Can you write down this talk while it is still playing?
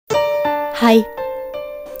Hi,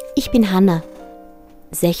 ich bin Hanna,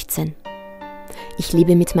 16. Ich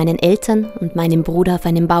lebe mit meinen Eltern und meinem Bruder auf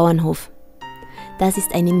einem Bauernhof. Das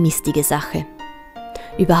ist eine mistige Sache.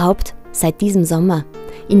 Überhaupt seit diesem Sommer,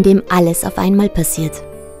 in dem alles auf einmal passiert.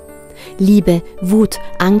 Liebe, Wut,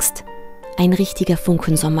 Angst, ein richtiger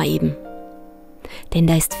Funkensommer eben. Denn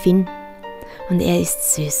da ist Finn und er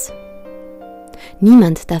ist süß.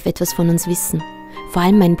 Niemand darf etwas von uns wissen, vor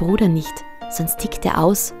allem mein Bruder nicht, sonst tickt er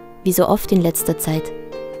aus, wie so oft in letzter Zeit.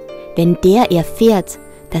 Wenn der erfährt,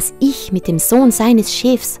 dass ich mit dem Sohn seines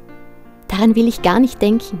Chefs, daran will ich gar nicht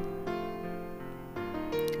denken.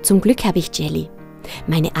 Zum Glück habe ich Jelly,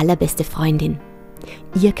 meine allerbeste Freundin.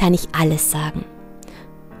 Ihr kann ich alles sagen.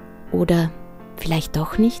 Oder vielleicht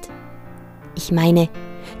doch nicht? Ich meine,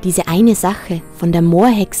 diese eine Sache von der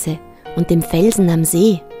Moorhexe und dem Felsen am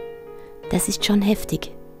See, das ist schon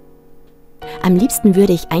heftig. Am liebsten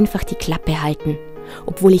würde ich einfach die Klappe halten,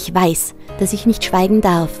 obwohl ich weiß, dass ich nicht schweigen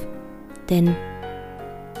darf. Denn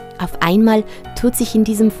auf einmal tut sich in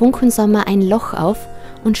diesem Funkensommer ein Loch auf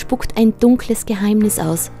und spuckt ein dunkles Geheimnis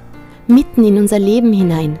aus, mitten in unser Leben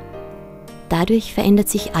hinein. Dadurch verändert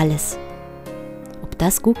sich alles. Ob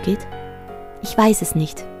das gut geht? Ich weiß es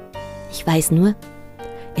nicht. Ich weiß nur,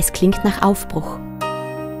 es klingt nach Aufbruch.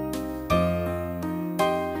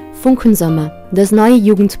 Funkensommer, das neue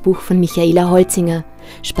Jugendbuch von Michaela M.Holzinger,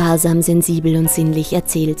 sparsam, sensibel und sinnlich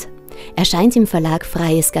erzählt. Erscheint im Verlag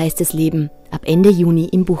Freies Geistesleben, ab Ende Juni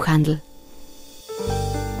im Buchhandel.